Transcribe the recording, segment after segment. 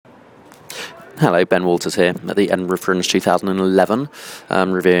Hello, Ben Walters here at the Edinburgh Fringe 2011,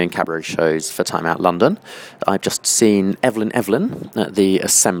 reviewing cabaret shows for Time Out London. I've just seen Evelyn Evelyn at the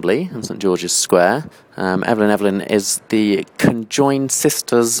Assembly in St George's Square. Evelyn Evelyn is the conjoined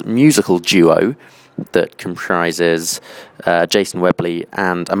sisters musical duo that comprises Jason Webley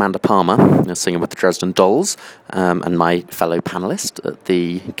and Amanda Palmer, singing with the Dresden Dolls, and my fellow panellist at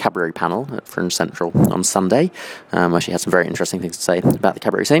the cabaret panel at Fringe Central on Sunday, where she had some very interesting things to say about the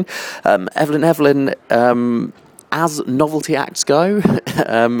cabaret scene. Evelyn Evelyn, as novelty acts go,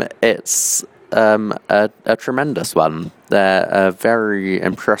 it's a tremendous one. They're a very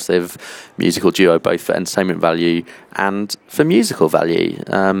impressive musical duo, both for entertainment value and for musical value.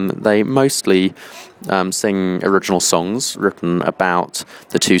 They mostly sing original songs written about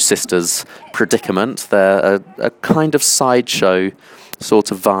the two sisters' predicament. They're a kind of sideshow sort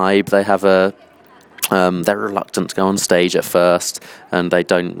of vibe. They have they're reluctant to go on stage at first, and they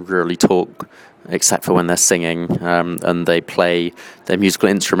don't really talk except for when they're singing, and they play their musical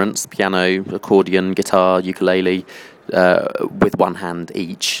instruments, piano, accordion, guitar, ukulele, with one hand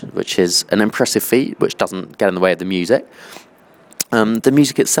each, which is an impressive feat, which doesn't get in the way of the music. The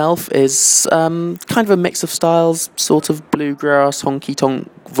music itself is kind of a mix of styles, sort of bluegrass, honky-tonk,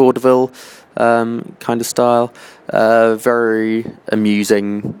 vaudeville kind of style. Very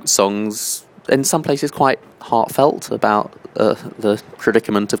amusing songs, in some places quite heartfelt about the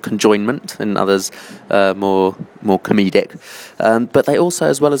predicament of conjoinment, in others more comedic. But they also,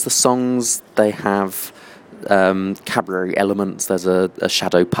 as well as the songs, they have cabaret elements. There's a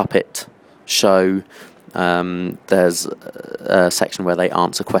shadow puppet show. There's a section where they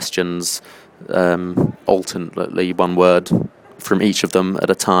answer questions alternately, one word from each of them at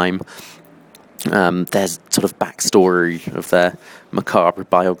a time. There's sort of backstory of their macabre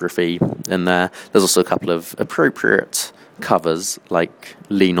biography in there. There's also a couple of appropriate covers, like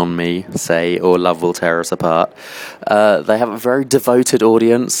Lean On Me, say, or Love Will Tear Us Apart. They have a very devoted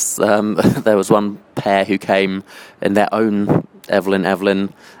audience. There was one pair who came in their own Evelyn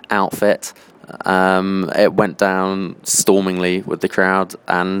Evelyn outfit. It went down stormingly with the crowd,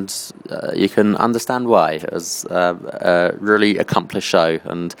 and you can understand why. It was a really accomplished show,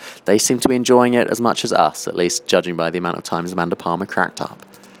 and they seem to be enjoying it as much as us, at least judging by the amount of times Amanda Palmer cracked up.